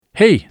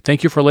Hey,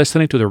 thank you for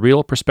listening to the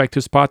Real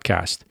Perspectives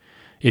podcast.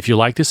 If you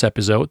like this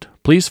episode,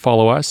 please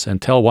follow us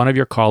and tell one of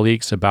your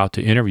colleagues about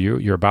the interview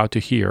you're about to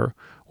hear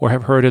or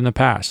have heard in the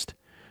past.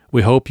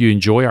 We hope you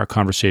enjoy our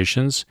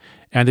conversations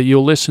and that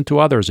you'll listen to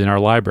others in our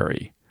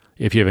library.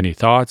 If you have any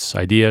thoughts,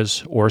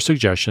 ideas, or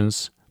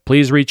suggestions,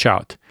 please reach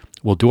out.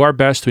 We'll do our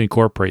best to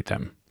incorporate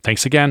them.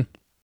 Thanks again.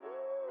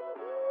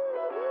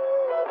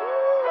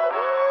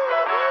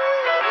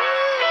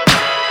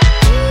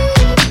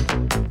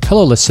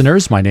 Hello,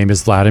 listeners. My name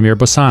is Vladimir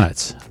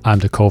Bosanets. I'm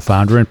the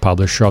co-founder and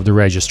publisher of the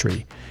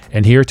Registry,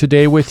 and here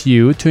today with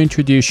you to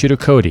introduce you to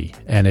Codi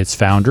and its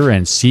founder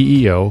and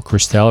CEO,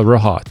 Christelle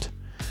Rohaut.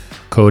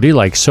 Codi,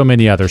 like so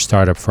many other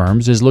startup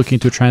firms, is looking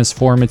to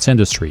transform its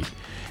industry,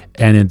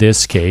 and in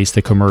this case,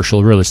 the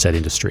commercial real estate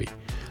industry.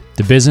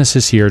 The business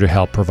is here to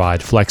help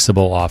provide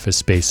flexible office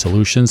space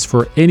solutions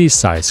for any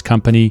size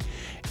company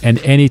and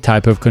any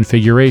type of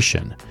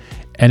configuration.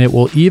 And it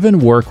will even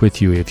work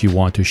with you if you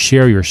want to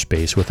share your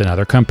space with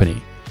another company.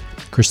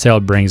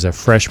 Christelle brings a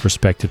fresh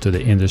perspective to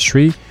the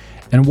industry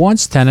and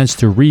wants tenants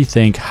to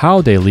rethink how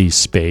they lease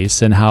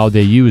space and how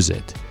they use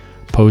it.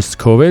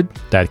 Post-COVID,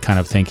 that kind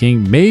of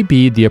thinking may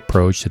be the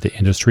approach that the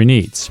industry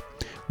needs.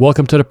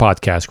 Welcome to the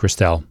podcast,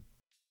 Christelle.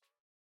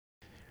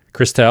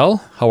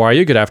 Christelle, how are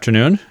you? Good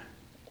afternoon.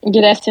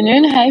 Good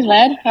afternoon. Hi,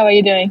 Vlad. How are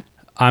you doing?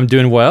 I'm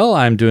doing well.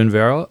 I'm doing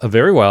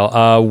very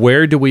well.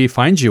 Where do we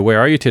find you?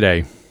 Where are you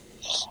today?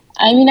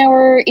 I'm in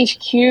our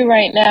HQ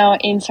right now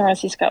in San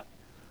Francisco.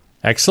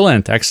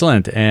 Excellent.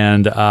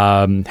 And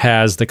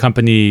has the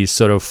company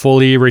sort of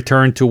fully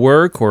returned to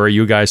work, or are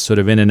you guys sort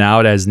of in and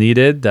out as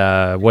needed?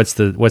 What's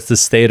the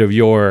state of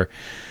your,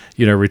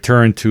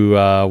 return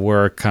to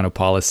work kind of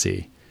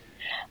policy?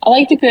 I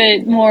like to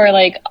put more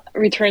like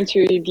return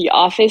to the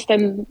office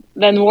than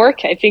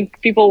work. I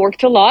think people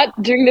worked a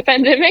lot during the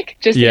pandemic,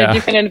 just in a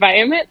different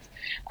environment.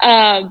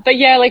 But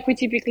yeah, like we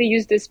typically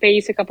use the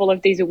space a couple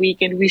of days a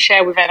week, and we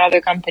share with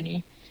another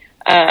company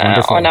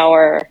in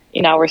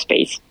our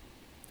space.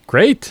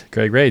 Great.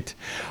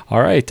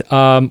 All right.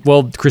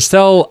 Well,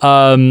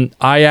 Christelle,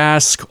 I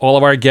ask all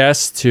of our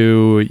guests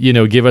to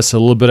give us a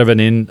little bit of an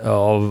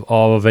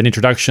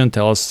introduction.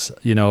 Tell us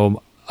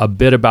a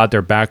bit about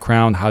their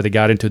background, how they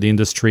got into the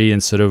industry,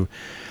 and sort of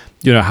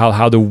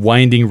how the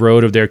winding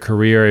road of their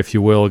career, if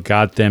you will,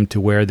 got them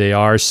to where they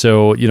are.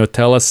 So,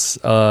 tell us,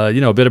 a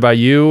bit about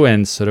you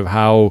and sort of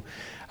how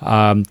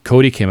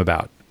Codi came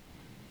about.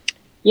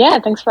 Yeah,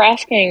 thanks for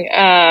asking.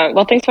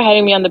 Well, thanks for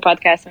having me on the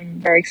podcast. I'm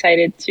very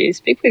excited to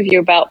speak with you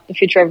about the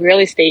future of real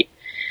estate.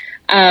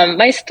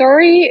 My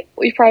story,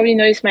 you probably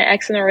noticed my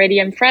accent already.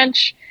 I'm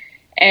French,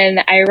 and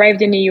I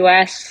arrived in the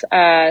US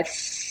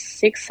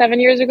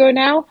 6-7 years ago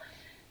now.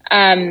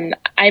 I'm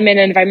an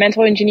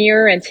environmental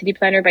engineer and city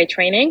planner by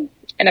training,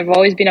 and I've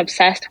always been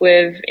obsessed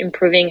with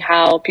improving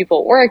how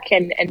people work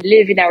and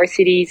live in our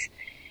cities.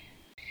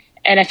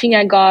 And I think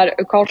I got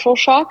a cultural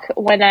shock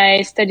when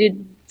I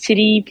studied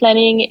city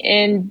planning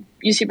in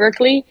UC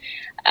Berkeley.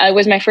 It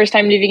was my first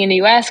time living in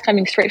the US,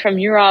 coming straight from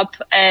Europe,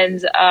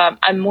 and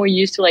I'm more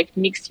used to like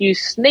mixed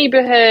use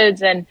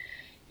neighborhoods and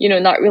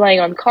not relying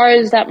on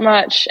cars that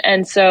much.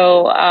 And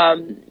so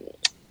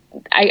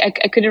I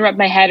couldn't wrap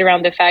my head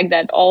around the fact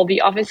that all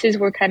the offices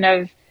were kind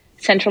of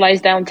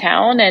centralized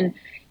downtown, and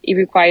it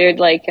required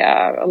like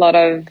a lot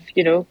of,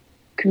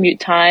 commute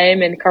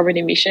time and carbon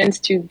emissions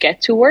to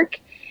get to work.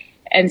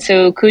 And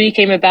so Codi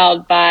came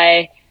about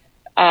by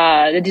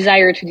the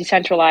desire to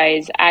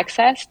decentralize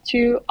access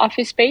to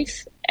office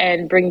space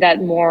and bring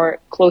that more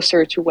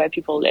closer to where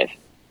people live.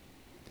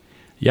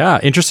 Yeah,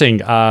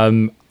 interesting.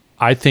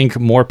 I think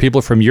more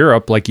people from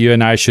Europe like you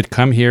and I should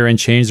come here and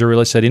change the real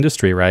estate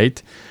industry,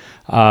 right?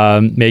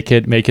 Make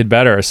it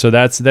better. So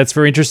that's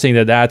very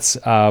interesting that's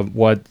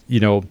what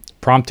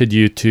prompted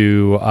you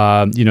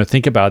to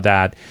think about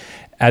that.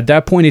 At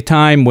that point in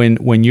time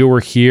when you were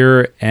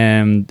here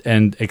and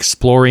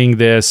exploring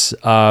this,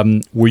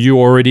 were you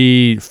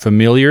already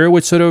familiar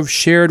with sort of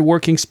shared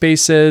working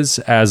spaces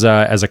as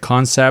a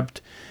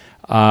concept?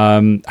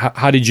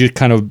 How did you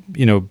kind of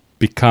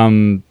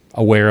become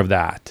aware of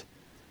that?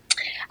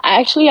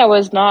 Actually, I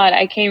was not.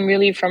 I came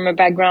really from a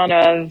background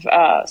of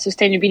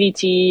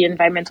sustainability,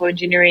 environmental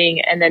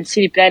engineering, and then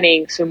city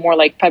planning. So more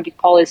like public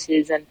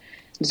policies and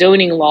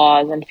zoning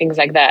laws and things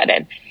like that.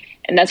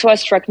 And that's what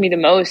struck me the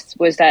most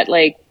was that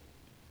like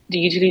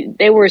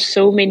there were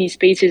so many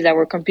spaces that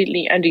were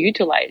completely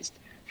underutilized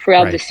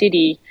throughout the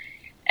city.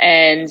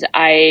 And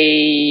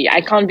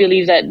I can't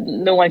believe that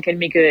no one can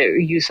make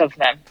a use of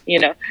them,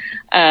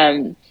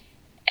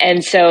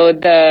 and so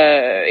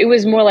it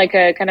was more like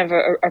a kind of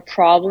a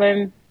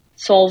problem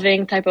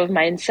solving type of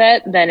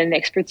mindset than an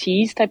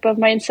expertise type of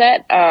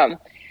mindset.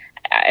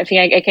 I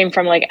think I came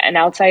from like an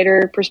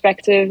outsider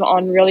perspective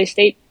on real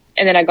estate,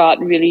 and then I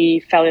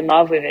fell in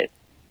love with it.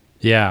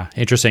 Yeah,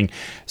 interesting.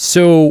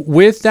 So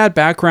with that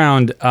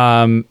background,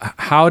 how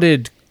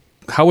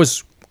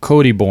was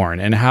Codi born,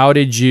 and how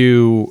did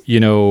you,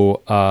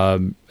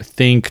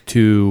 think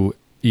to,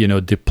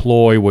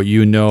 deploy what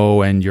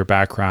and your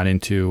background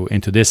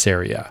into this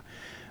area?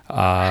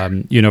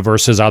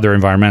 versus other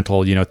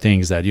environmental,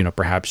 things that,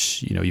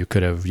 perhaps, you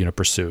could have,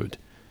 pursued?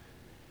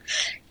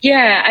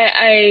 Yeah,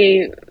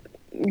 I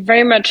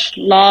very much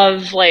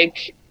love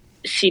like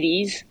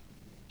cities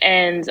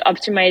and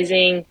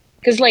optimizing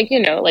because I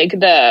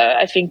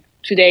think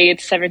today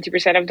it's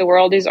 70% of the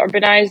world is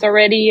urbanized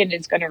already, and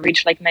it's going to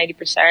reach like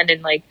 90%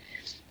 in like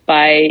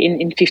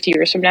in 50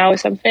 years from now or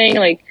something.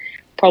 Like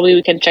probably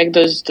we can check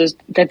those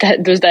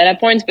data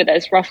points, but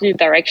that's roughly the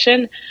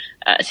direction.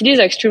 Cities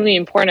are extremely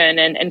important,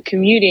 and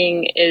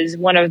commuting is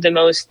one of the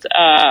most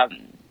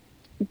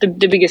the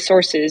biggest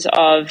sources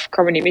of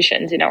carbon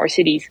emissions in our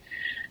cities.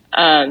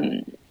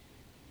 And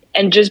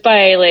just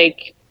by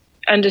like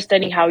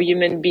understanding how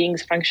human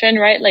beings function,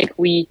 right? Like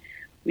we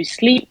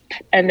sleep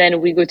and then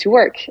we go to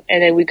work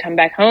and then we come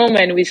back home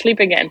and we sleep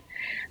again.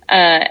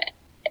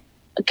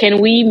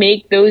 Can we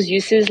make those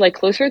uses like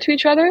closer to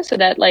each other so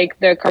that like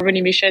the carbon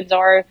emissions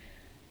are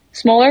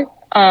smaller?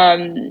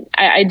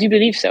 I do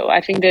believe so.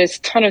 I think there's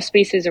a ton of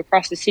spaces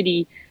across the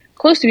city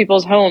close to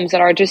people's homes that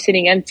are just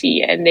sitting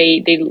empty, and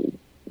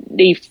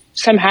they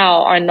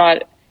somehow are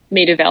not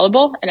made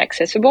available and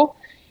accessible.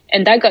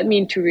 And that got me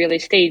into real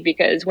estate,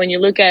 because when you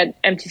look at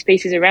empty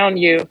spaces around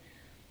you,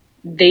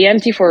 they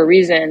empty for a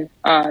reason.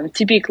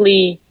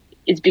 Typically,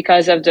 it's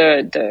because of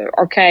the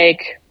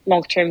archaic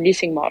long-term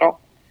leasing model.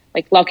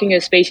 Like locking a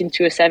space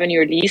into a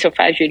 7-year lease or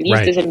 5-year lease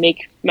Right. doesn't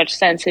make much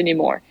sense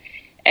anymore.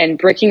 And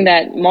breaking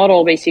that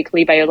model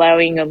basically by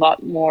allowing a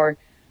lot more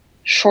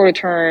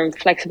shorter-term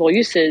flexible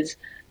uses,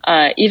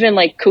 even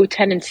like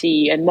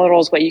co-tenancy and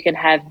models where you can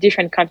have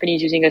different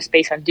companies using a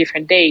space on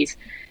different days,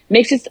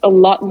 makes it a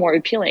lot more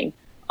appealing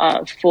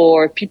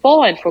for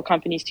people and for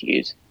companies to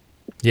use.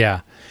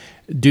 Yeah.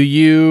 Do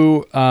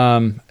you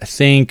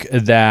think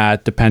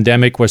that the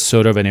pandemic was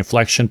sort of an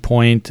inflection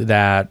point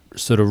that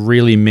sort of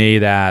really made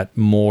that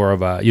more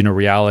of a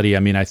reality? I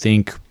mean, I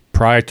think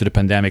prior to the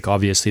pandemic,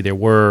 obviously there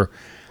were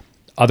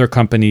other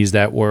companies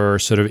that were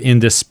sort of in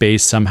this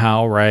space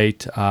somehow,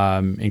 right?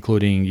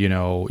 Including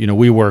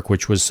WeWork,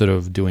 which was sort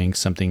of doing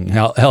something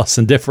else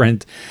and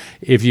different,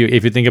 if you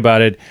think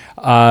about it.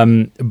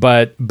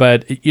 But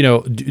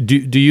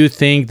do you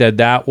think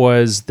that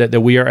was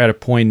that we are at a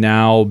point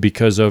now,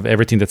 because of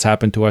everything that's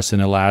happened to us in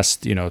the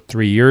last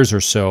 3 years or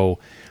so,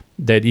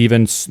 that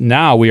even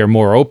now we are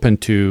more open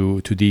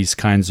to these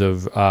kinds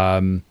of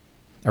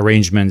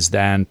arrangements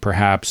than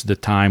perhaps the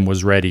time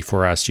was ready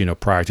for us,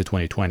 prior to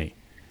 2020?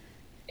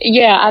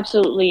 Yeah,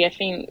 absolutely. I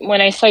think when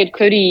I started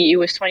Codi, it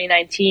was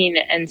 2019.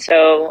 And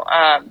so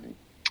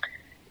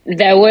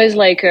there was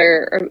like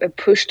a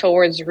push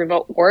towards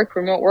remote work.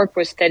 Remote work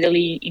was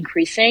steadily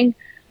increasing,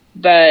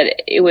 but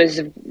it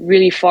was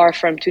really far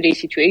from today's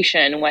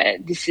situation, where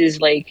this is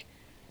like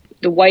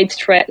the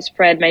widespread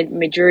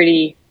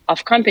majority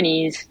of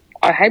companies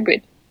are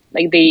hybrid.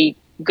 Like they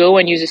go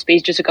and use a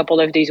space just a couple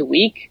of days a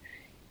week,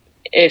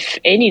 if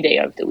any day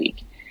of the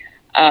week.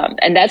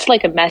 And that's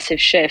like a massive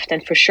shift.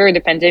 And for sure, the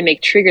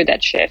pandemic triggered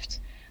that shift.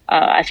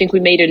 I think we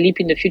made a leap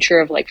in the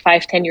future of like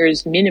 5-10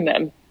 years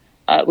minimum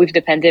with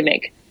the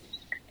pandemic.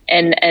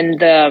 And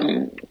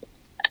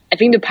I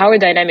think the power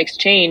dynamics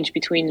change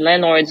between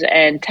landlords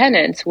and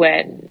tenants,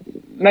 when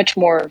much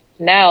more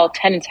now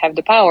tenants have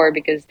the power,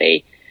 because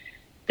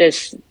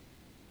there's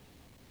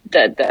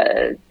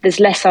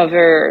less of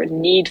a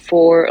need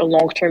for a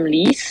long-term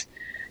lease.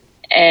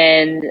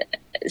 And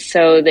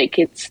so like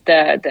it's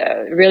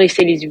the real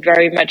estate is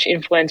very much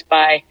influenced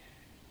by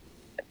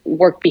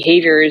work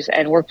behaviors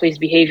and workplace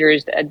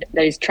behaviors that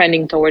is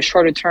trending towards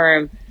shorter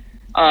term,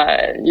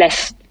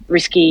 less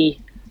risky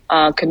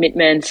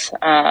commitments,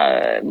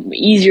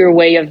 easier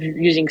way of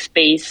using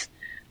space,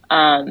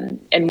 and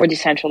more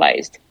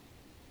decentralized.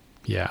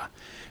 Yeah.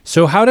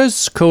 So how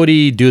does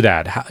Codi do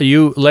that?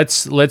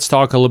 Let's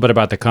talk a little bit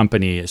about the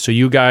company. So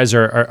you guys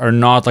are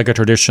not like a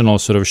traditional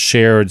sort of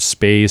shared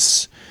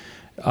space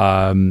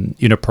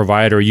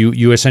provider.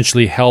 You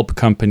essentially help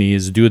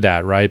companies do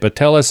that, right? But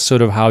tell us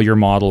sort of how your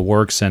model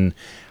works and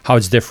how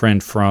it's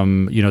different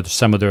from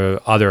some of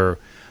the other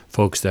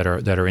folks that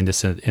are in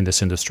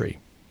this industry.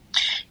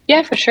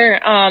 Yeah, for sure.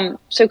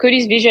 So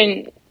Codi's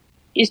vision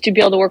is to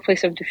build a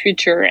workplace of the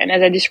future, and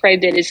as I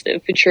described it, it's the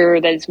future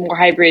that is more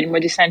hybrid, more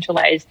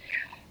decentralized,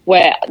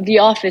 where the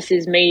office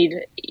is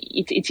made.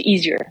 It's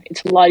easier.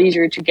 It's a lot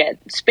easier to get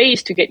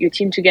space, to get your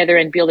team together,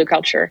 and build a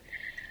culture.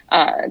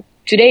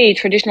 Today,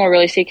 traditional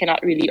real estate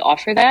cannot really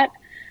offer that.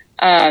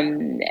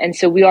 And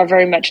so we are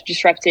very much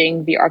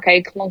disrupting the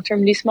archaic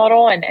long-term lease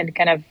model and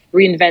kind of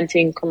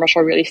reinventing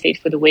commercial real estate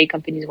for the way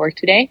companies work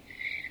today.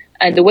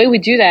 And the way we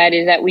do that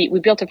is that we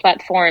built a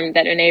platform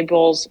that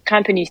enables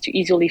companies to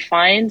easily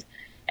find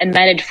and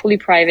manage fully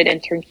private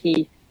and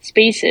turnkey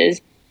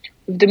spaces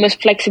with the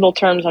most flexible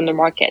terms on the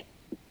market.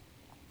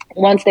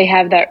 Once they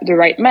have the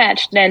right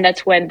match, then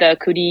that's when the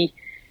Codi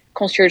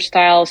concierge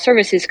style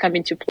services come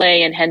into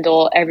play and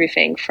handle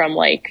everything from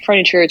like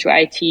furniture to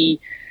IT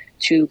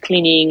to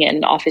cleaning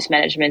and office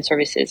management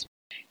services.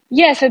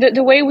 Yeah, so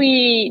the way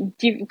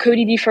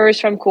Codi differs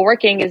from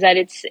co-working is that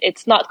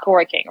it's not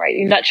co-working, right?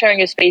 You're not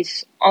sharing a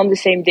space on the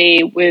same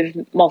day with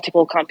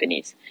multiple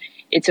companies.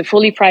 It's a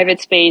fully private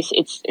space.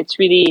 It's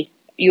really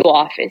your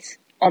office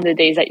on the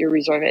days that you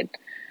reserve it.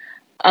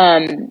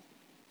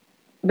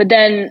 But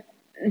then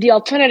the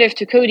alternative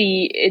to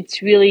Codi,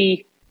 it's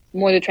really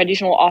more the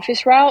traditional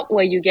office route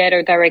where you get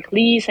a direct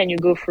lease and you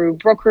go through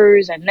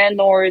brokers and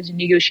landlords and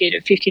negotiate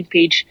a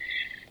 15-page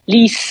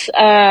lease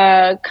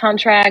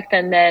contract.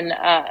 And then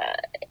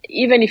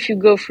even if you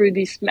go through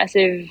this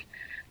massive,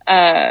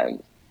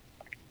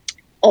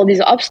 all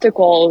these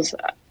obstacles,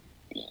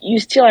 you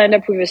still end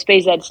up with a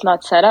space that's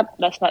not set up,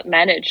 that's not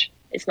managed,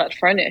 it's not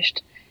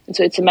furnished. And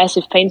so it's a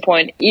massive pain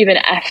point even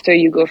after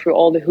you go through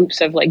all the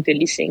hoops of like the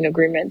leasing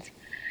agreement.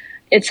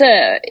 It's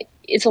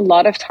a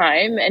lot of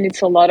time and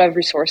it's a lot of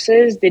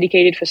resources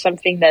dedicated for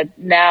something that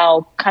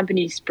now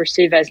companies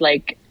perceive as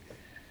like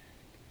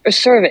a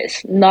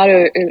service, not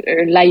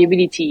a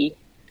liability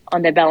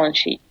on their balance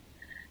sheet.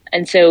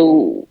 And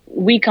so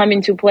we come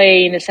into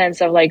play in the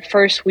sense of like,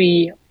 first,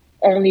 we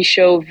only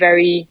show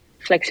very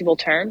flexible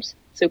terms.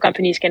 So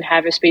companies can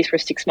have a space for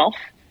 6 months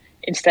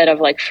instead of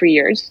like 3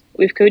 years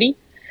with Codi.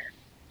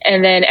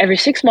 And then every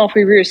 6 months,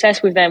 we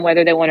reassess with them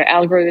whether they want to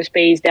outgrow the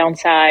space,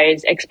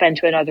 downsize, expand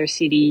to another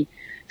city.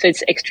 So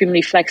it's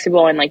extremely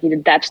flexible and like it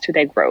adapts to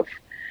their growth.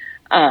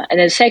 And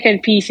then the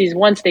second piece is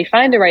once they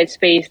find the right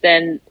space,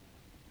 then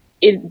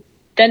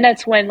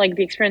that's when like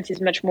the experience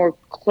is much more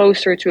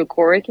closer to a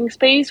co-working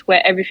space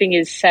where everything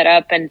is set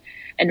up and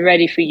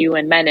ready for you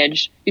and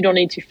managed. You don't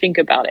need to think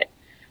about it.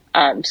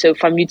 So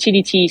from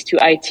utilities to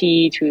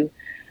IT to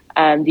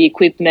the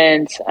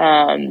equipment,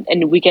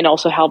 and we can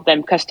also help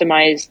them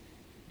customize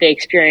the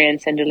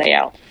experience and the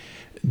layout.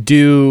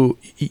 Do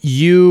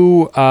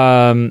you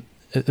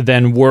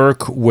then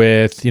work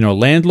with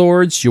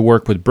landlords? You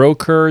work with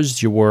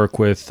brokers? You work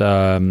with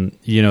tenants,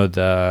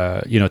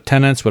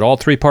 with all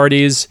three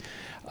parties?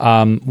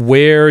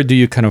 Where do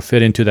you kind of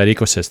fit into that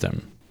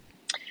ecosystem?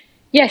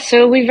 Yes,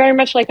 so we very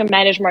much like a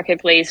managed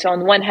marketplace. So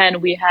on one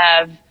hand, we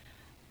have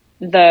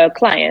the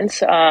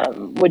clients,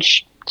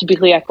 which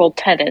typically are called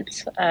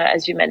tenants,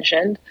 as you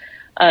mentioned.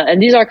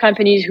 And these are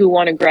companies who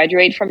want to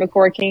graduate from a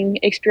co-working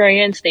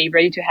experience. They're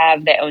ready to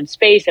have their own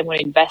space. They want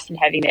to invest in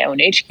having their own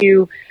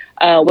HQ,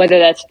 whether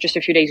that's just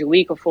a few days a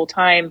week or full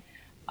time.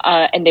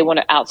 And they want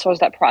to outsource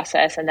that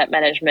process and that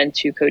management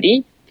to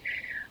Codi.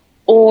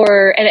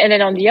 And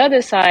then on the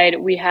other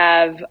side, we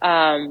have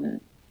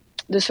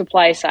the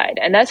supply side.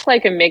 And that's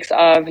like a mix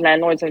of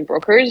landlords and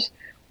brokers.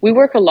 We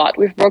work a lot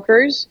with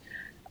brokers.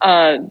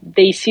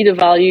 They see the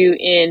value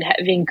in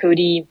having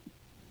Codi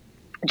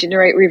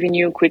generate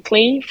revenue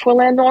quickly for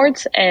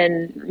landlords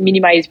and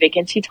minimize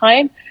vacancy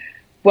time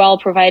while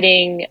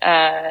providing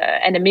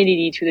an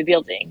amenity to the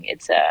building.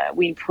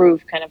 We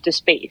improve kind of the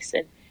space,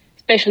 and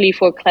especially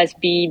for Class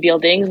B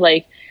buildings,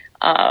 like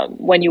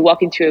when you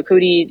walk into a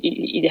Codi,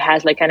 it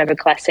has like kind of a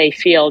Class A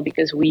feel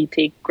because we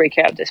take great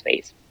care of the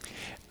space.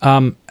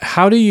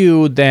 How do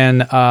you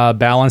then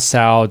balance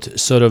out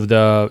sort of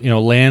the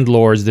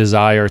landlord's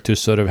desire to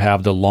sort of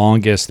have the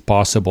longest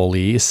possible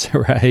lease,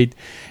 right?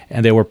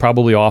 And they will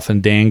probably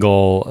often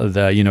dangle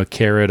the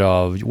carrot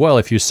of, well,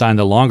 if you sign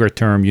the longer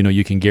term,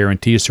 you can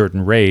guarantee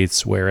certain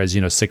rates, whereas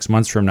 6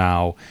 months from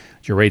now,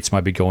 your rates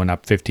might be going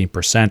up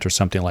 15% or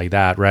something like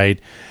that, right?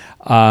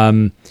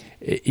 Are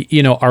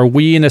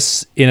we in a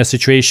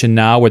situation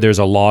now where there's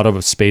a lot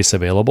of space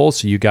available,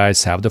 so you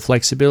guys have the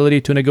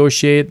flexibility to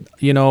negotiate,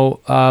 a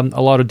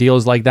lot of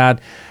deals like that,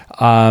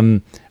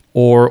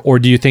 or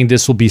do you think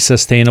this will be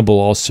sustainable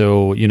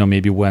also,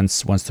 maybe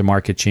once the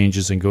market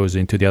changes and goes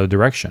into the other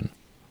direction?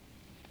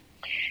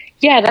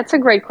 Yeah, that's a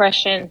great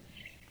question.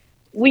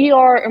 We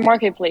are a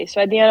marketplace,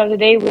 so at the end of the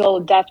day, we'll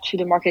adapt to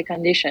the market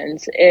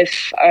conditions.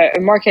 If a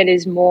market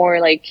is more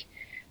like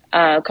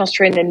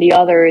constrained than the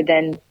other,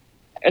 then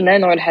a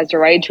landlord has the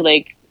right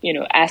to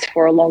ask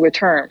for a longer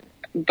term.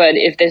 But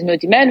if there's no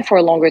demand for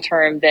a longer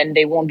term, then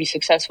they won't be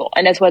successful.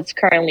 And that's what's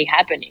currently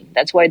happening.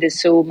 That's why there's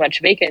so much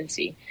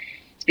vacancy.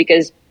 It's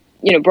because,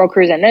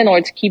 brokers and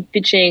landlords keep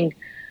pitching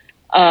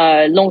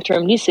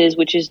long-term leases,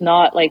 which is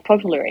not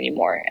popular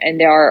anymore. And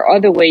there are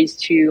other ways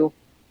to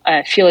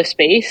fill a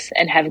space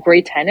and have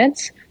great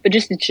tenants, but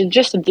it's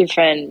just a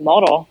different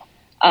model.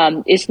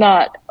 It's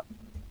not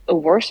a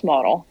worse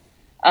model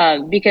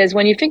because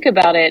when you think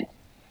about it,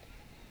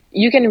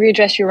 you can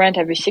readjust your rent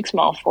every 6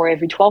 months or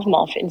every 12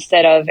 months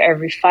instead of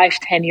every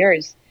 5-10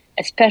 years,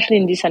 especially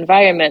in this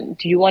environment.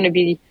 Do you want to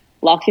be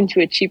locked into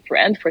a cheap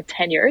rent for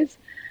 10 years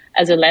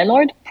as a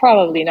landlord?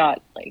 Probably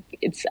not.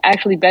 It's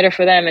actually better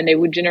for them, and they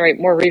would generate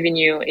more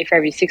revenue if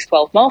every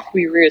 6-12 months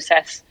we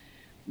reassess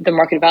the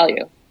market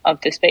value of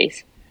the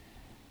space.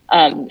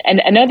 And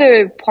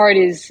another part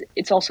is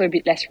it's also a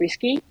bit less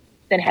risky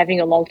than having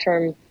a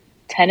long-term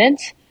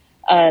tenant.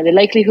 The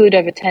likelihood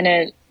of a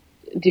tenant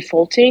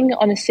defaulting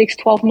on a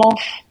 6-12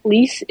 month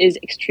lease is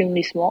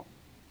extremely small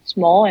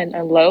and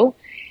low.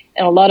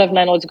 And a lot of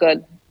landlords got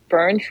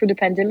burned through the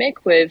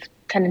pandemic with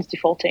tenants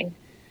defaulting,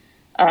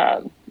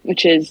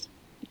 which is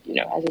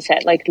as I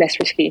said, like less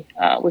risky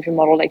with a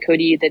model like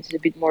Codi that's a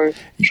bit more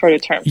shorter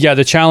term. Yeah,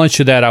 the challenge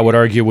to that, I would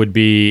argue, would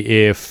be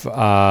if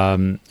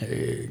the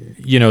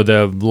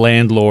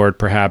landlord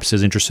perhaps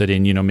is interested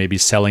in maybe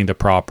selling the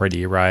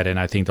property, right? And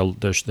I think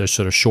the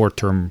sort of short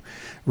term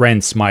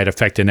rents might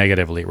affect it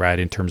negatively, right,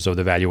 in terms of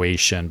the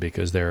valuation,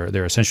 because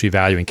they're essentially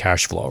valuing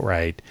cash flow,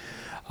 right?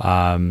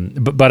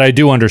 But I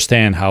do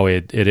understand how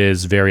it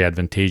is very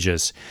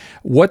advantageous.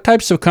 What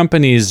types of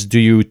companies do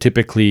you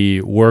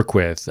typically work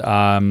with?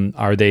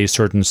 Are they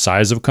certain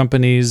size of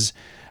companies?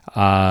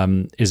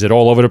 Is it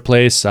all over the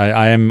place?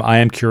 I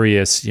am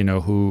curious.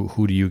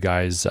 Who do you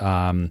guys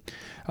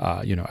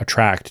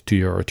attract to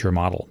your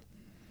model?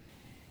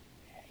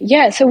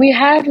 Yeah, so we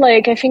have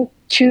I think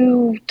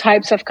two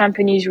types of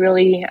companies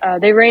really.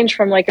 They range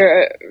from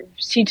a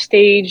seed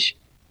stage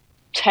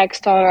tech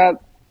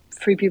startup,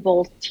 3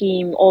 people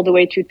team, all the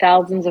way to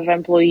thousands of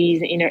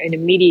employees in a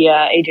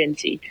media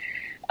agency.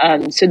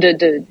 So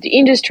the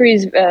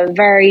industries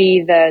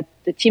vary,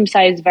 the team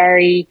size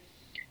vary,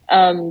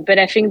 but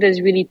I think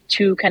there's really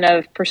two kind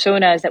of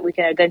personas that we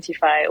can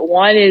identify.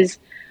 One is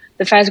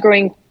the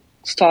fast-growing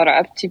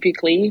startup,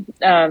 typically,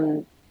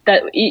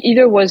 that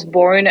either was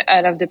born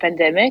out of the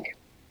pandemic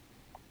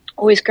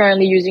or is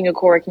currently using a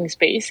co-working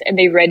space, and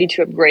they're ready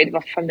to upgrade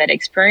from that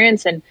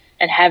experience and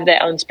have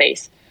their own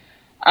space.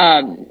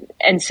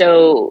 And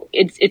so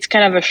it's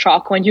kind of a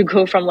shock when you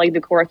go from the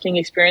co-working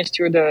experience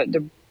to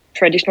the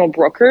traditional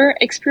broker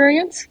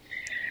experience.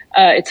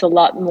 It's a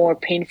lot more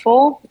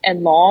painful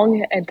and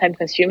long and time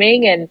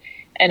consuming,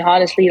 and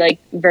honestly,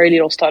 very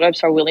little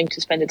startups are willing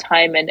to spend the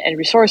time and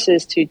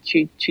resources to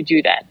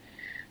do that.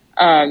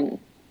 And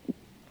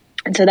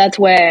so that's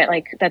where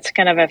that's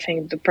kind of, I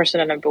think, the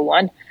persona number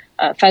one,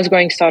 fast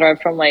growing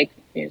startup from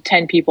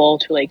 10 people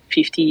to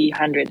 50,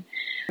 100.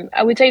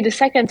 I would say the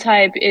second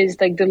type is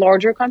the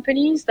larger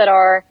companies that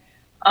are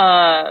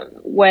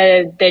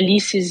where their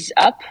lease is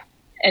up,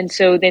 and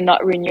so they're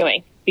not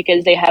renewing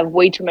because they have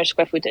way too much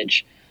square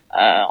footage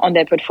on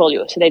their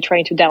portfolio. So they're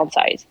trying to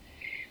downsize.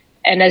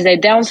 And as they're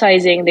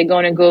downsizing, they're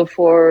going to go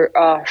for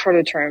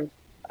shorter term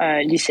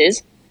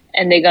leases,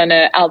 and they're going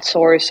to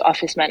outsource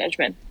office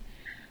management.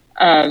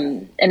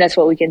 And that's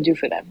what we can do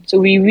for them. So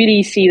we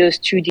really see those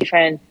two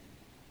different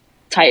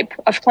type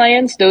of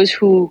clients, those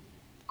who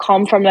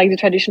come from the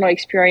traditional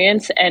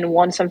experience and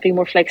want something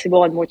more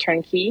flexible and more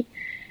turnkey,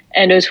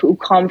 and those who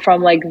come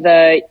from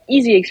the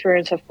easy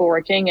experience of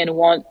co-working and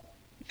want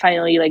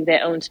finally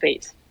their own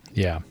space.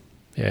 Yeah,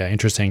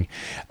 interesting.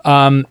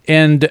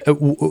 And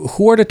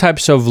who are the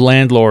types of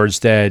landlords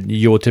that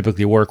you will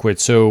typically work with?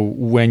 So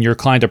when your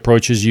client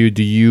approaches you,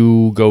 do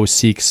you go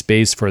seek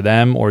space for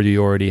them, or do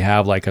you already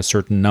have a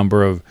certain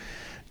number of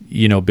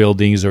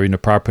buildings or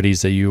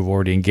properties that you've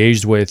already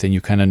engaged with, and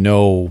you kind of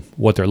know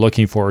what they're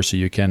looking for, so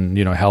you can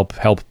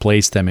help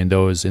place them in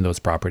those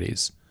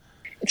properties?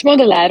 It's more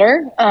the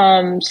latter.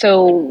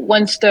 So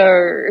once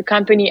the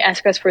company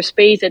asks us for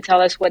space, they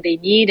tell us what they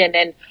need, and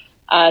then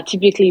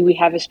typically we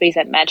have a space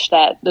that match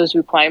those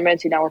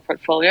requirements in our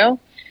portfolio,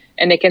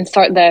 and they can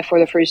start there for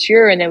the first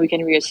year, and then we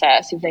can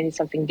reassess if they need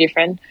something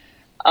different.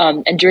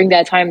 And during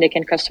that time, they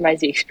can customize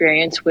the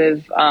experience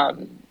with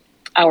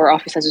our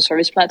office as a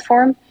service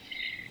platform.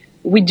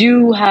 We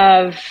do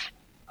have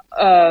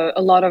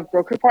a lot of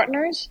broker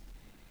partners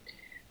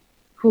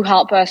who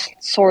help us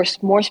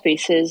source more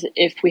spaces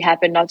if we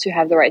happen not to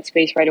have the right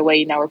space right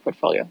away in our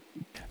portfolio.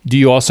 Do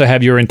you also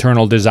have your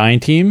internal design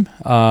team,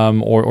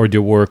 or do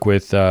you work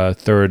with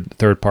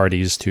third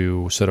parties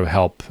to sort of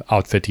help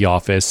outfit the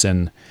office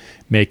and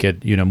make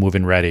it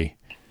move-in ready?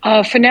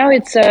 For now,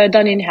 it's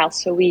done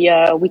in-house, so we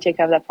take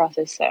care of that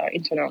process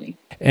internally.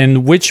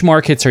 And which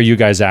markets are you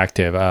guys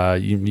active?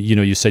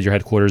 You said your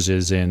headquarters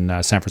is in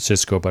San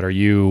Francisco, but are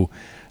you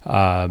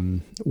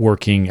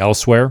working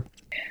elsewhere?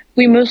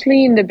 We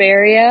mostly in the Bay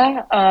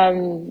Area,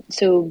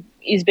 so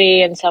East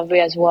Bay and South Bay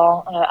as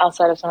well,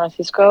 outside of San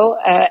Francisco,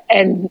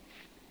 and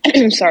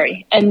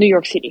and New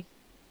York City.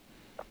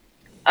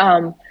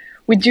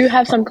 We do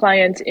have some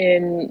clients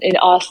in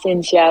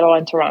Austin, Seattle,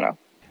 and Toronto.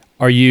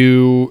 Are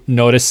you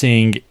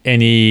noticing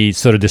any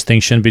sort of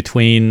distinction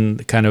between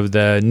kind of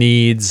the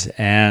needs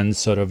and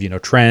sort of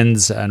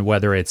trends, and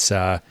whether it's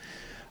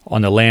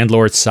on the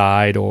landlord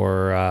side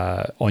or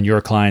on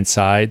your client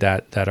side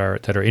that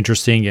are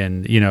interesting,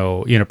 and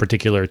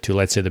particular to,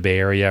 let's say, the Bay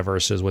Area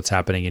versus what's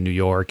happening in New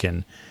York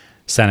and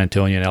San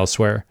Antonio and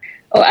elsewhere?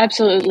 Oh,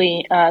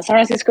 absolutely. San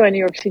Francisco and New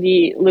York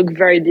City look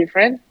very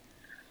different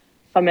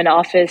from an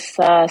office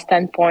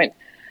standpoint.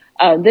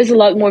 There's a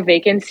lot more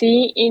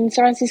vacancy in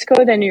San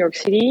Francisco than New York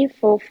City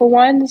for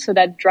one, so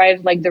that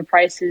drives the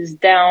prices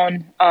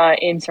down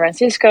in San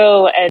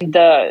Francisco, and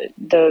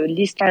the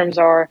lease terms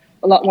are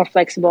a lot more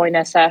flexible in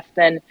SF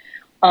than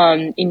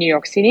in New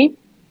York City.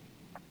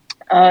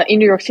 In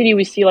New York City,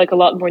 we see a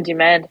lot more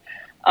demand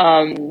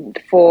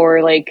for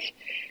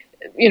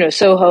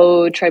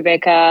Soho,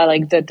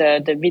 Tribeca,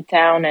 the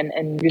Midtown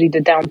and really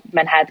the down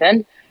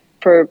Manhattan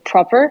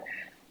proper.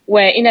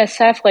 Where in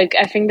SF,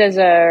 I think there's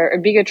a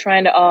bigger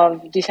trend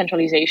of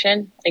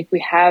decentralization. We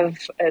have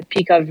a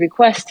peak of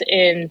requests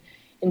in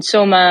in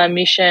Soma,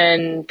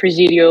 Mission,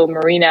 Presidio,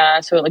 Marina,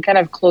 so like kind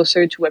of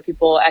closer to where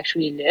people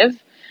actually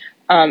live,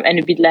 and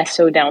a bit less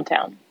so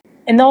downtown.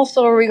 And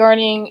also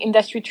regarding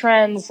industry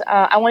trends,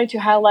 I wanted to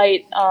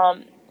highlight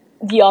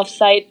the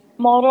offsite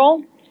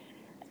model,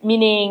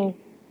 meaning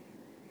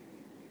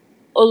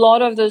a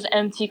lot of those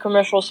empty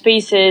commercial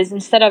spaces,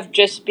 instead of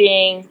just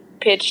being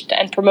pitched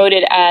and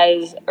promoted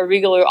as a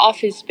regular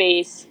office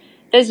space,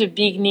 there's a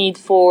big need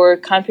for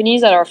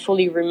companies that are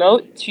fully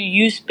remote to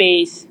use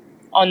space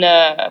on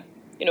a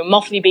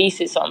monthly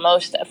basis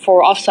almost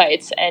for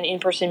offsites and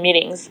in-person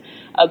meetings,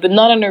 but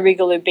not on a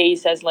regular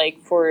basis as like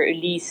for a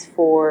lease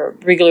for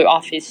regular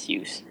office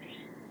use.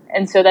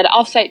 And so that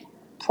offsite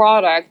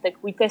product, like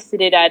we tested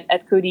it at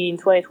Codi in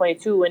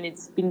 2022, and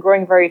it's been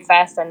growing very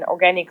fast and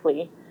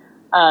organically.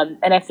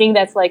 And I think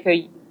that's like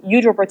a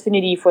huge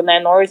opportunity for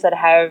landlords that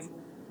have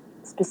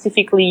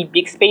specifically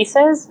big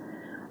spaces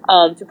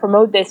to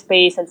promote their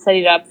space and set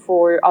it up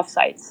for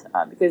offsites,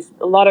 because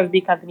a lot of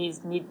big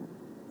companies need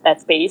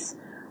that space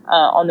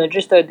on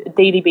just a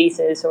daily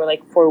basis or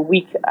like for a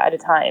week at a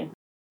time.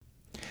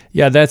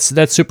 Yeah,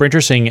 that's super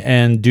interesting.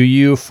 And do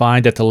you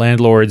find that the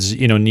landlords,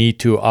 need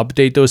to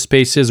update those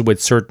spaces with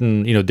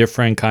certain,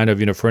 different kind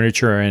of,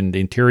 furniture and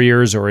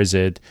interiors, or is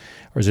it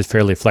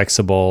fairly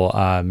flexible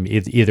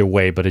either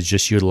way, but it's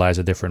just utilized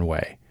a different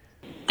way?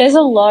 There's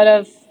a lot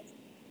of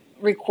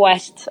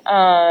requests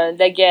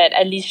that get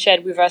at least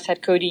shared with us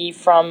at Codi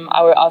from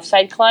our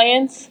offsite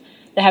clients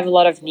that have a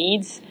lot of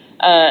needs.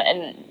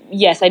 And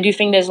yes, I do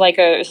think there's like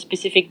a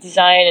specific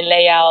design and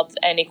layout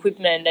and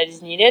equipment that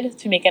is needed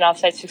to make an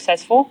offsite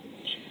successful.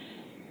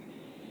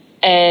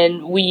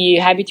 And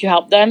we're happy to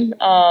help them,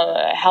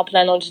 help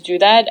landlords do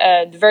that.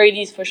 At the very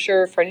least, for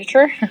sure,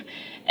 furniture.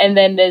 And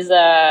then there's,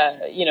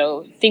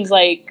 things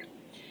like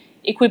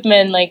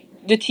equipment, like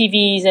the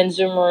TVs and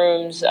Zoom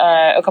rooms,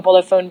 a couple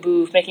of phone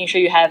booths, making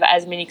sure you have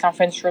as many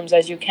conference rooms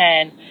as you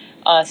can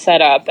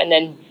set up, and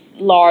then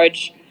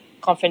large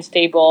conference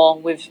table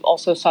with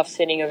also soft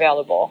sitting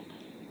available.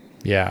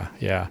 Yeah.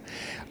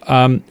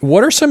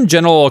 What are some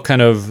general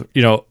kind of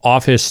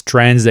office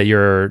trends that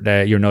you're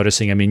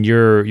noticing? I mean,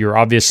 you're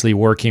obviously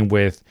working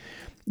with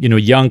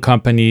young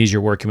companies.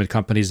 You're working with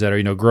companies that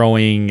are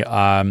growing.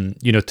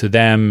 To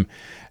them,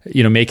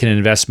 making an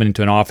investment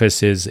into an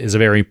office is a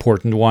very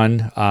important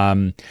one.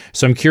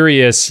 So I'm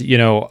curious,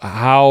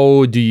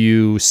 how do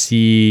you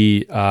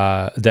see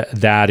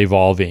that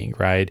evolving,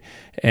 right?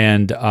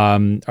 And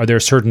are there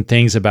certain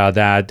things about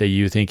that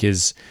you think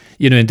is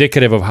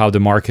indicative of how the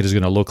market is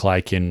going to look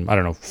like in,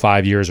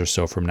 5 years or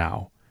so from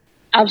now?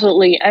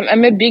 Absolutely.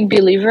 I'm a big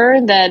believer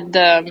that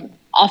the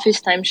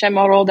office timeshare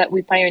model that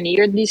we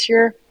pioneered last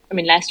year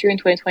in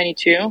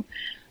 2022,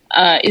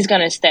 is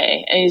going to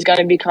stay and is going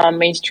to become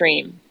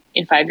mainstream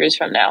in 5 years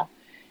from now.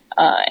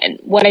 And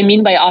what I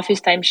mean by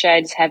office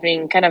timeshare is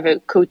having kind of a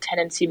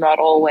co-tenancy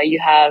model where you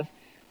have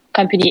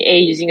company A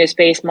using a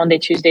space Monday,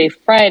 Tuesday,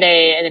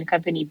 Friday, and then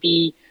company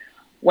B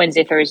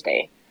Wednesday,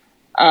 Thursday.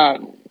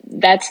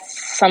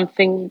 That's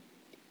something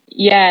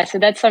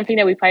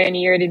that we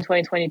pioneered in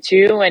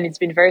 2022, and it's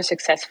been very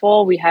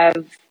successful. We have,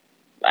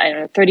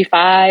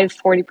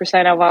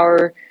 35-40% of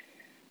our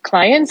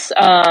clients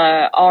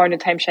are on a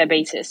timeshare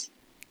basis.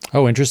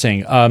 Oh,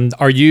 interesting. Are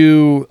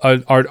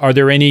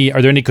there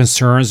any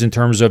concerns in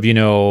terms of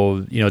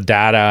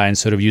data and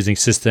sort of using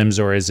systems,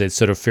 or is it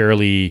sort of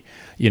fairly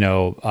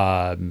not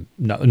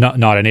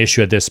an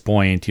issue at this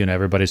point?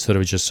 Everybody sort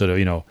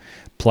of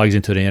plugs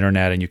into the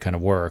internet and you kind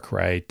of work,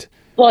 right?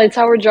 Well, it's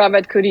our job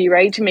at Codi,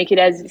 right, to make it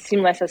as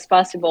seamless as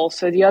possible.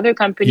 So the other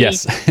company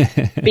yes.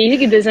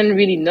 basically doesn't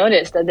really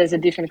notice that there's a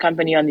different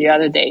company on the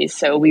other days.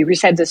 So we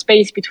reset the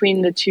space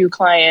between the two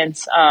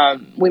clients.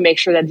 We make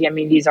sure that the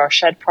amenities are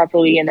shut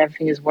properly and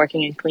everything is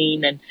working and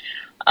clean. And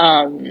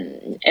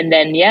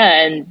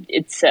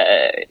it's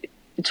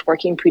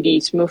working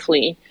pretty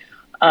smoothly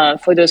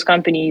for those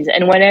companies.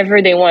 And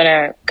whenever they want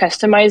to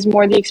customize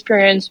more the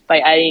experience by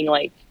adding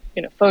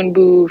phone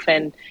booth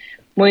and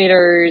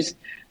monitors,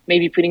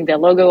 maybe putting their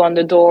logo on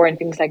the door and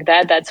things like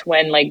that, that's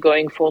when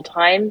going full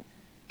time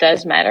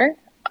does matter.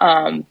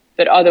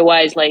 But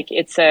otherwise,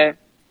 it's a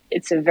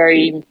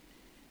very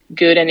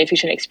good and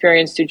efficient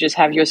experience to just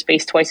have your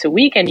space twice a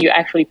week, and you're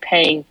actually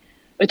paying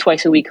a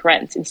twice a week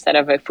rent instead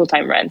of a full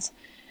time rent.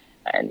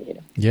 And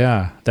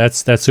yeah,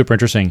 that's super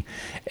interesting.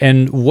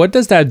 And what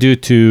does that do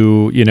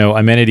to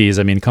amenities?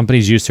 I mean,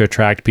 companies used to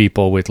attract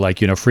people with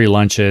free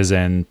lunches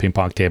and ping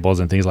pong tables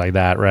and things like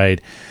that,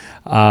 right?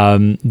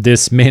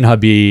 This may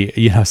not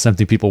be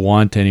something people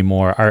want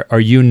anymore. Are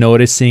you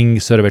noticing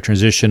sort of a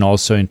transition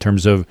also in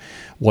terms of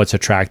what's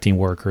attracting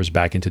workers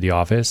back into the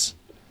office?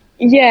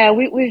 Yeah,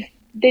 we've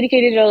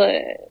dedicated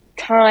a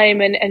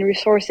time and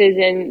resources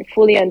in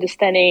fully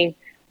understanding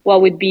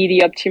what would be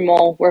the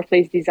optimal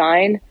workplace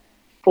design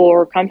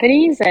for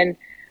companies, and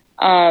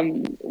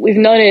we've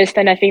noticed,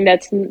 and I think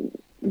that's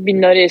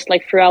been noticed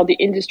throughout the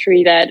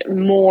industry, that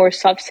more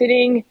soft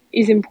sitting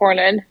is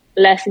important.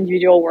 Less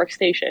individual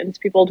workstations.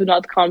 People do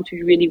not come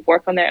to really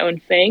work on their own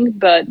thing,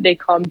 but they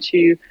come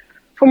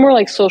for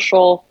more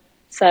social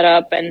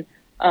setup and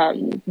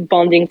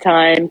bonding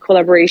time,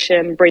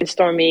 collaboration,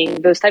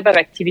 brainstorming, those type of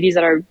activities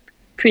that are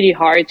pretty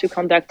hard to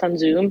conduct on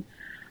Zoom.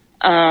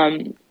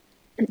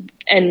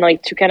 And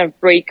like to kind of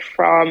break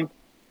from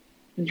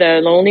the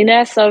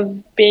loneliness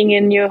of being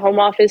in your home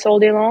office all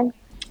day long.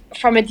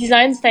 From a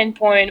design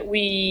standpoint,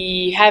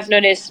 we have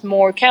noticed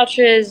more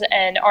couches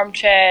and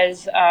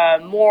armchairs,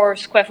 more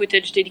square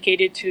footage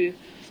dedicated to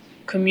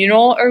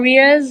communal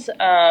areas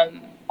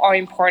are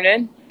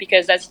important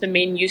because that's the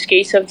main use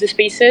case of the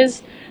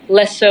spaces,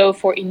 less so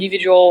for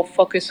individual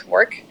focused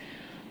work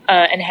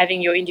and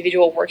having your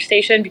individual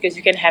workstation, because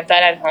you can have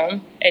that at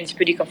home and it's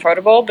pretty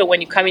comfortable. But when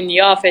you come in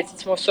the office,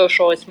 it's more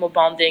social, it's more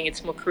bonding,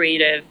 it's more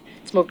creative,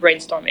 it's more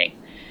brainstorming.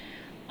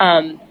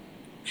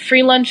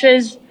 Free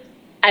lunches,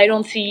 I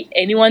don't see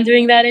anyone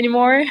doing that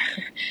anymore.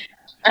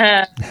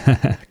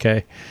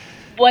 Okay.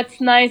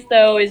 What's nice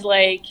though is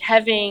like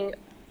having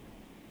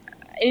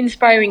an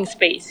inspiring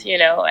space, you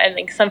know, and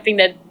like something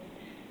that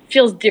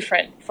feels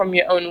different from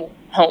your own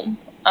home,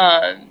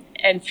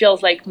 and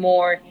feels like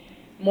more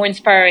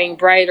inspiring,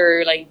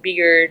 brighter, like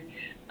bigger.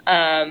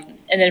 And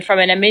then from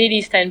an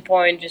amenity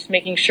standpoint, just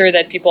making sure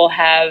that people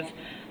have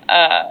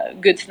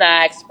good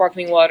snacks,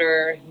 sparkling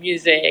water,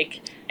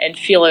 music, and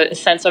feel a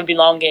sense of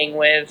belonging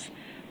with,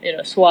 you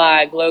know,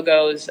 swag,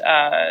 logos.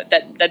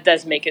 That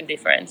does make a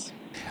difference.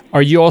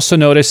 Are you also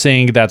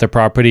noticing that the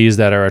properties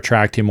that are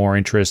attracting more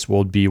interest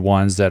will be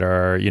ones that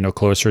are, you know,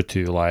 closer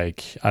to,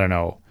 like, I don't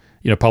know,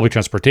 you know, public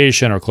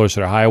transportation or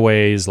closer to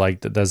highways?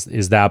 Like,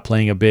 is that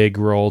playing a big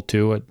role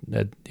too at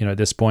you know, at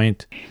this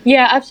point?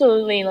 Yeah,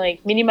 absolutely.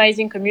 Like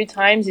minimizing commute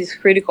times is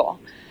critical.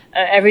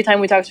 Every time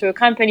we talk to a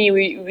company,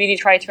 we really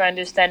try to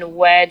understand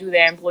where do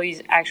their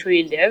employees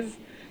actually live.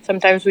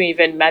 Sometimes we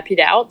even map it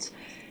out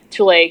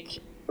to like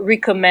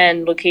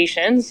recommend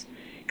locations,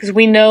 because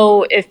we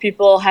know if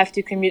people have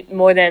to commute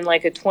more than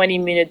like a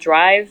 20-minute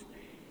drive,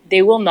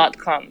 they will not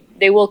come.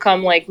 They will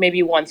come like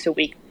maybe once a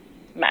week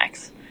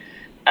max.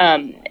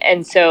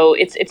 And so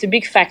it's a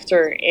big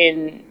factor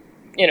in,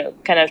 you know,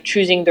 kind of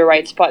choosing the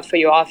right spot for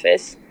your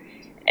office.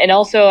 And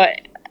also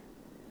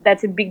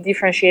that's a big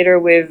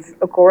differentiator with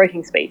a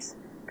co-working space,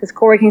 because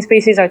co-working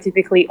spaces are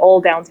typically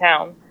all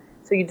downtown.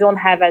 So you don't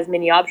have as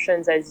many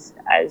options as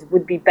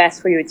would be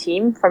best for your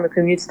team from a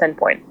commute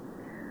standpoint.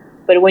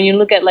 But when you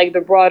look at like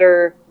the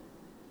broader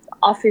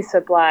office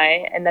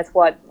supply, and that's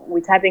what we're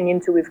tapping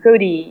into with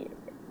Codi,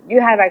 you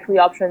have actually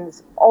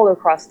options all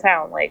across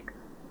town. Like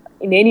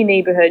in any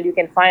neighborhood, you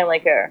can find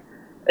like a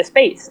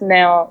space.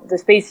 Now, the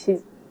space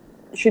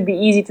should be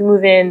easy to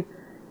move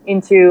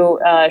into,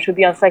 should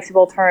be on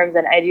flexible terms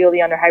and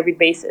ideally on a hybrid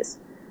basis.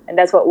 And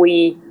that's what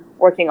we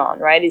working on,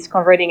 right? Is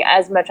converting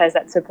as much as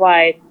that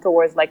supply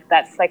towards like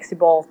that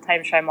flexible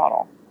timeshare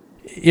model.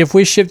 If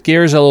we shift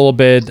gears a little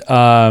bit,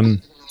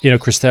 you know,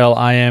 Christelle,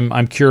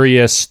 I'm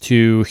curious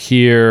to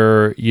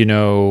hear, you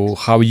know,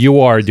 how you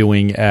are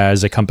doing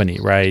as a company,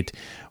 right?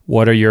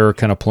 What are your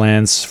kind of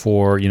plans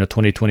for, you know,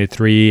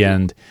 2023,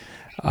 and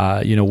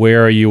you know,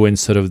 where are you in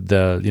sort of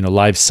the, you know,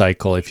 life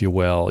cycle, if you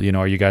will? You know,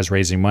 are you guys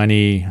raising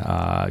money,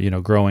 you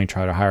know, growing,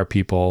 try to hire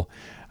people?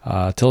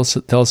 Tell us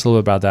a little bit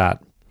about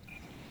that.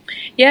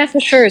 Yeah, for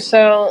sure.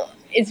 So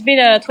it's been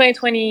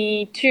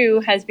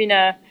 2022 has been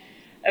a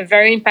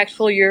very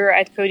impactful year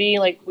at Codi.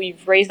 Like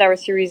we've raised our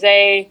Series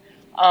A,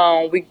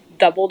 we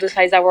doubled the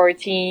size of our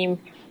team.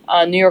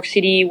 New York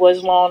City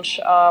was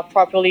launched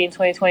properly in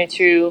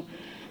 2022.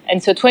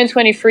 And so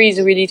 2023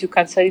 is really to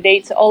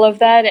consolidate all of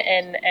that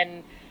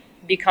and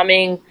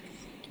becoming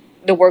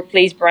the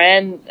workplace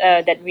brand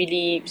that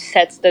really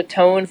sets the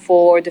tone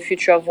for the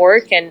future of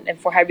work and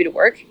for hybrid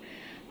work.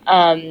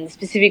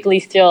 Specifically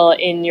still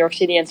in New York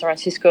City and San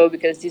Francisco,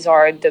 because these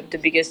are the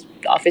biggest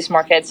office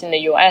markets in the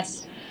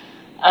US.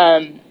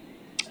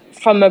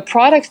 From a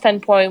product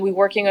standpoint, we're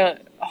working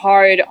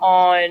hard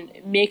on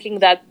making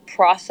that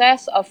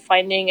process of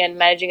finding and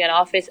managing an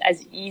office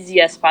as easy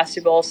as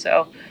possible.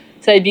 So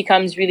it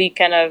becomes really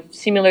kind of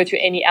similar to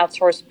any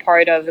outsourced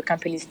part of a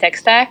company's tech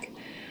stack.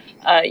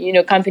 You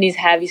know, companies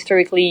have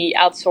historically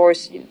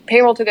outsourced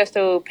payroll to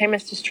Gusto,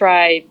 payments to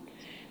Stripe,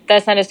 data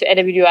centers to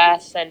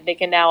AWS, and they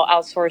can now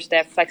outsource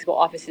their flexible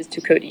offices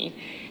to Codi.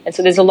 And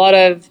so there's a lot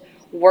of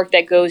work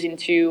that goes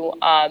into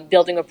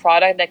building a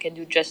product that can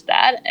do just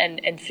that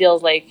and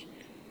feels like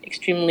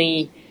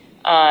extremely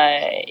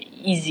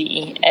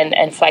easy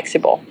and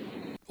flexible.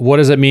 What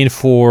does it mean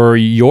for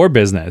your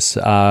business?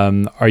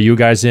 Are you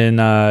guys in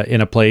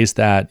a place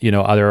that, you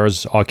know,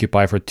 others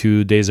occupy for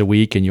 2 days a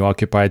week and you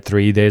occupy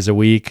 3 days a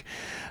week?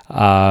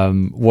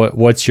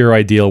 What's your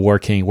ideal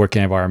working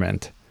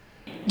environment?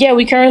 Yeah,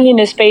 we're currently in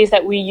a space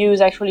that we use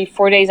actually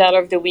 4 days out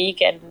of the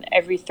week, and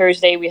every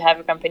Thursday we have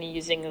a company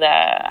using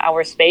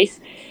our space.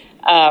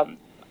 I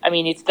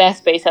mean, it's their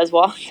space as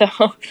well, so.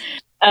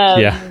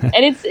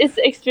 And it's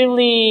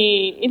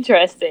extremely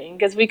interesting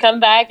because we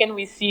come back and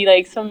we see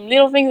like some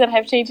little things that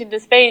have changed in the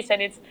space,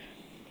 and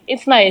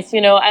it's nice.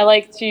 You know, I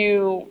like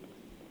to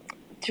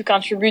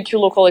contribute to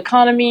local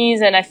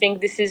economies, and I think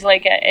this is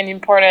like an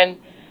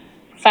important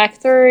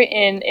factor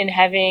in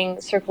having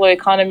circular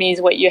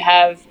economies. What you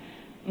have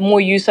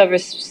more use of a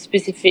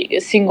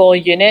single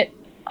unit.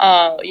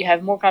 You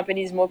have more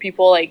companies, more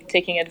people like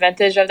taking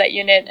advantage of that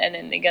unit, and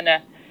then they're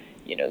gonna,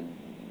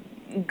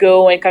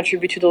 go and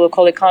contribute to the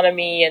local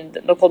economy and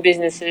the local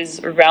businesses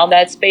around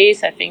that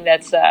space. I think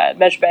that's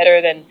much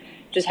better than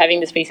just having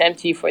the space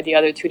empty for the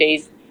other 2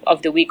 days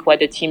of the week where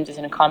the team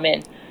doesn't come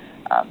in.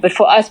 But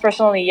for us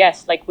personally,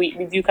 yes, like we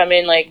do come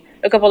in like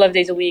a couple of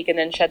days a week and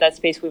then share that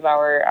space with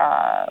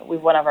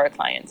with one of our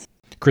clients.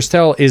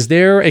 Christelle, is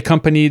there a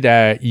company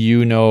that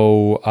you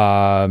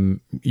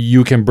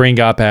can bring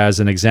up as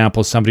an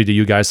example, somebody that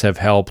you guys have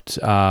helped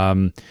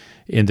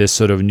in this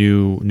sort of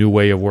new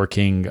way of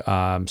working,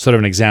 sort of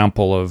an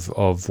example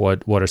of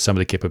what are some of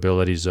the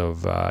capabilities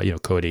of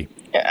Codi?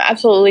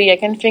 Absolutely, I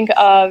can think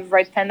of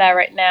Ride Panda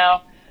right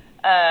now,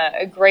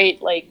 a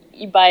great like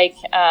e-bike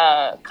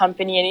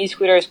company and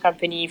e-scooters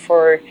company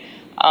for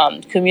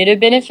commuter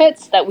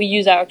benefits that we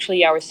use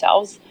actually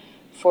ourselves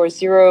for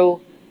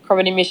zero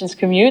carbon emissions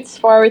commutes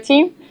for our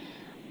team.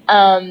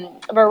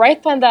 But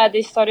Ride Panda,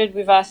 they started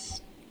with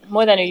us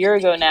more than a year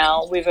ago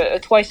now with a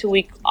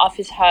twice-a-week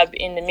office hub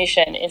in the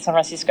Mission in San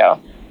Francisco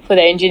for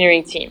their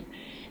engineering team.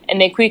 And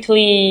they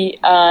quickly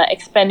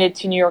expanded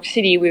to New York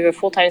City with a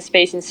full-time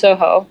space in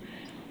Soho,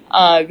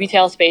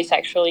 retail space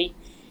actually.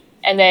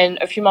 And then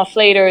a few months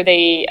later,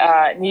 they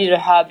needed a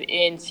hub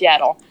in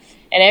Seattle.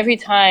 And every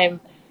time,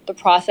 the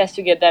process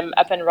to get them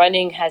up and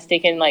running has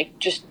taken like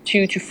just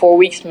 2 to 4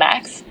 weeks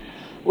max,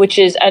 which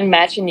is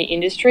unmatched in the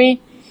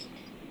industry,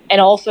 and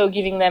also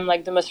giving them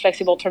like the most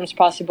flexible terms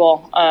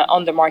possible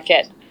on the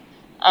market.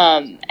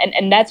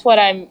 And that's what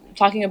I'm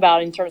talking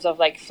about in terms of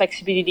like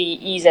flexibility,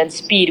 ease, and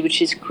speed,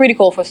 which is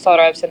critical for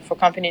startups and for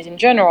companies in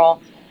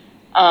general,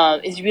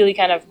 is really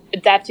kind of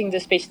adapting the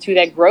space to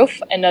that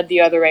growth and not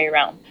the other way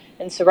around.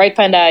 And so Ride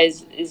Panda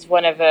is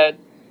one of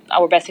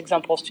our best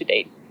examples to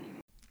date.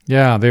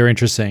 Yeah, very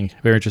interesting.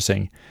 Very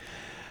interesting.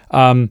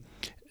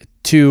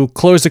 To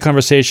close the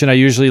conversation, I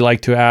usually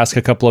like to ask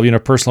a couple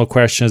of personal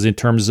questions in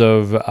terms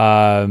of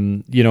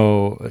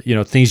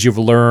things you've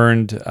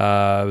learned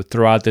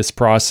throughout this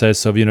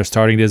process of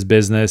starting this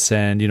business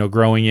and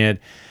growing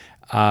it,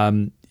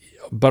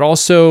 but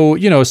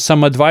also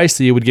some advice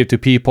that you would give to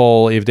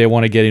people if they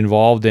want to get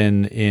involved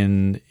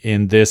in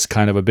this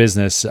kind of a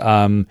business.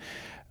 Give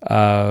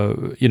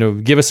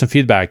us some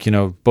feedback.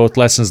 Both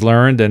lessons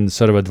learned and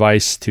sort of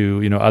advice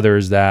to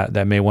others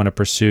that may want to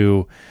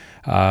pursue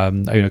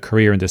a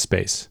career in this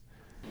space.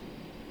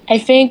 I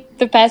think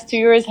the past 2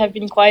 years have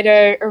been quite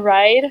a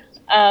ride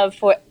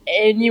for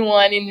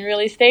anyone in real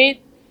estate.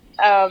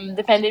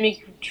 The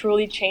pandemic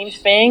truly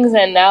changed things,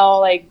 and now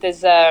like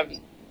there's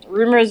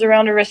rumors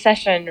around a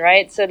recession,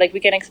 right? So like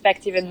we can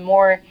expect even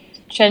more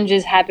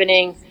changes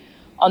happening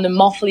on a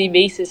monthly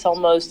basis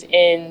almost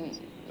in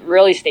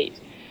real estate.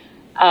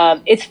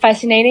 It's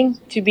fascinating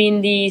to be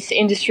in this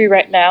industry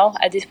right now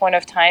at this point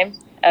of time.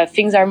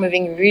 Things are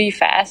moving really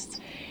fast.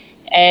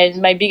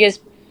 And my biggest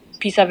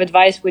piece of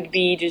advice would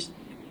be just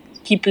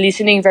keep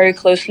listening very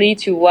closely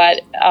to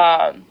what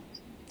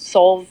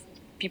solve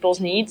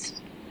people's needs.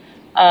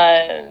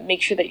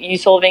 Make sure that you're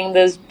solving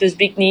those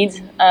big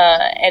needs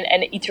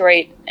and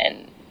iterate,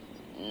 and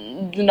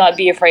do not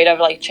be afraid of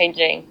like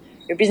changing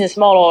your business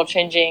model,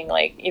 changing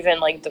like even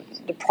like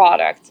the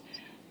product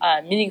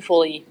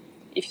meaningfully,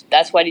 if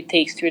that's what it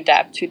takes to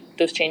adapt to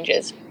those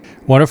changes.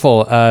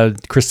 Wonderful.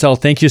 Christelle,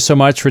 thank you so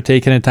much for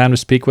taking the time to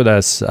speak with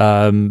us.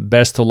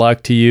 Best of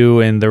luck to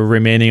you in the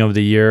remaining of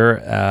the year,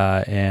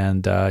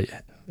 and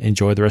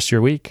enjoy the rest of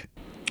your week.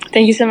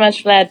 Thank you so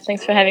much, Vlad.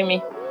 Thanks for having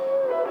me.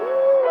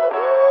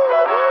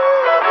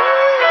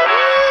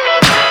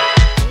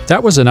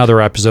 That was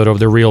another episode of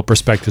the Real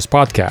Perspectives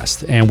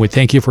podcast, and we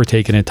thank you for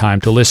taking the time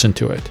to listen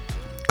to it.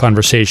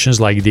 Conversations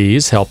like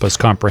these help us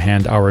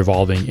comprehend our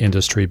evolving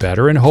industry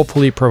better and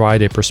hopefully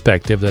provide a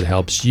perspective that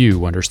helps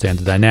you understand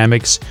the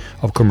dynamics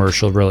of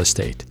commercial real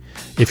estate.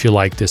 If you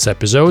like this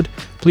episode,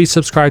 please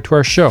subscribe to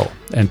our show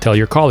and tell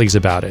your colleagues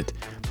about it.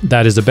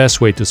 That is the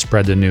best way to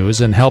spread the news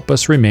and help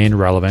us remain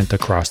relevant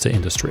across the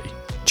industry.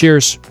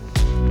 Cheers!